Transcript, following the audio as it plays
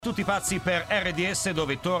Tutti pazzi per RDS,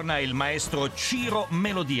 dove torna il maestro Ciro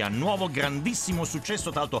Melodia, nuovo grandissimo successo,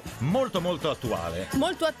 tra l'altro molto attuale.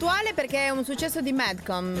 Molto attuale perché è un successo di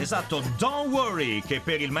Madcom. Esatto, Don't Worry, che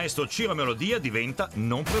per il maestro Ciro Melodia diventa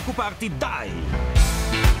Non preoccuparti, dai.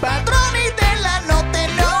 Padroni della notte,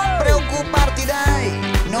 non preoccuparti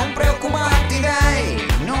dai, non preoccuparti dai,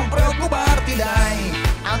 non preoccuparti dai,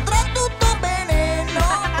 andrà tutto bene,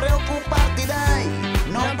 non preoccuparti dai,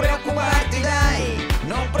 non preoccuparti dai,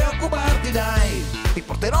 non preoccuparti dai, ti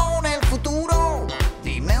porterò nel futuro,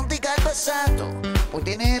 dimentica il passato, puoi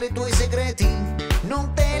tenere i tuoi segreti,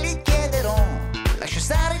 non te li chiederò, lascia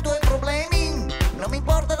stare i tuoi problemi, non mi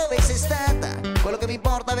importa dove sei stata, quello che mi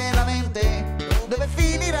importa veramente, dove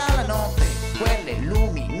finirà la notte, quelle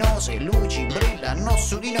luminose luci brillano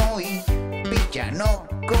su di noi, picchiano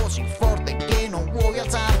così forte che non vuoi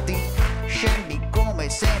alzarti, scendi come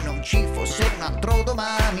se non ci fosse un altro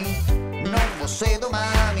domani, non fosse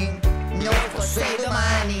domani, non fosse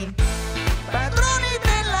domani. Padroni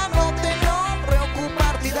della notte, non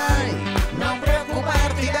preoccuparti dai, non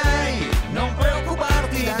preoccuparti dai, non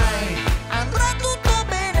preoccuparti dai, andrà tutto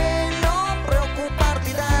bene, non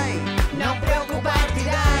preoccuparti dai, non preoccuparti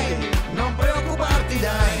dai, non preoccuparti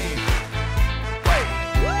dai.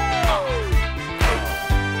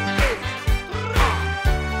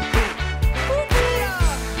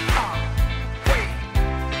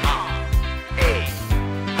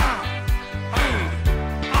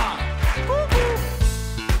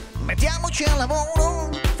 Mettiamoci al lavoro,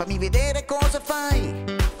 fammi vedere cosa fai,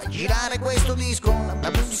 fai girare questo disco, la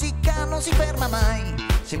musica non si ferma mai,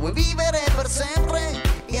 se vuoi vivere per sempre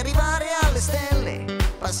e arrivare alle stelle,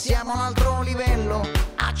 passiamo a un altro livello,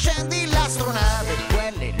 accendi l'astronave,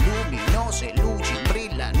 quelle luminose luci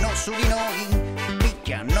brillano su di noi,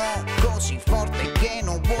 picchiano così forte che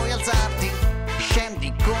non vuoi alzarti,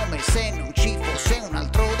 scendi come se non ci fosse un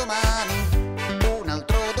altro domani, un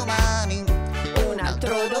altro domani, un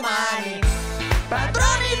altro domani.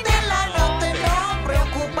 Padroni della notte, non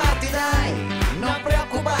preoccuparti dai, non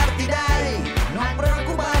preoccuparti dai, non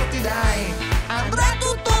preoccuparti dai, andrà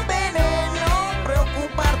tutto bene, non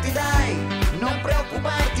preoccuparti dai, non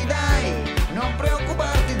preoccuparti dai, non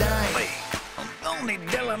preoccuparti dai. Padroni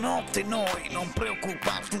della notte, noi, non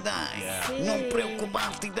preoccuparti dai, non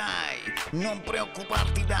preoccuparti dai, non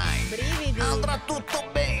preoccuparti dai, Brividi. andrà tutto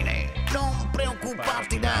bene, non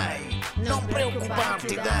preoccuparti dai, non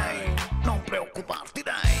preoccuparti dai, non preoccuparti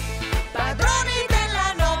dai. Padroni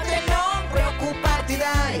della notte, non preoccuparti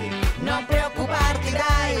dai, non preoccuparti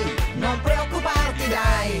dai, non preoccuparti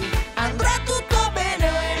dai, andrà tutto bene,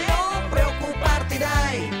 non preoccuparti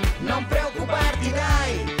dai, non preoccuparti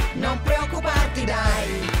dai, non preoccuparti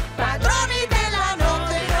dai. Padroni della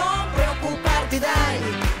notte, non preoccuparti dai,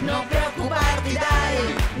 non preoccuparti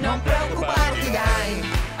dai, non preoccuparti dai,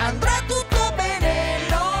 andrà tutto bene,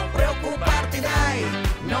 non preoccuparti dai,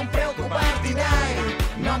 non preoccuparti dai,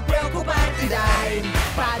 non preoccuparti dai.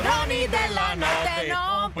 Padroni della notte,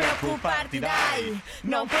 non preoccuparti dai,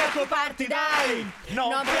 non preoccuparti dai,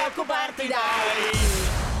 non preoccuparti dai.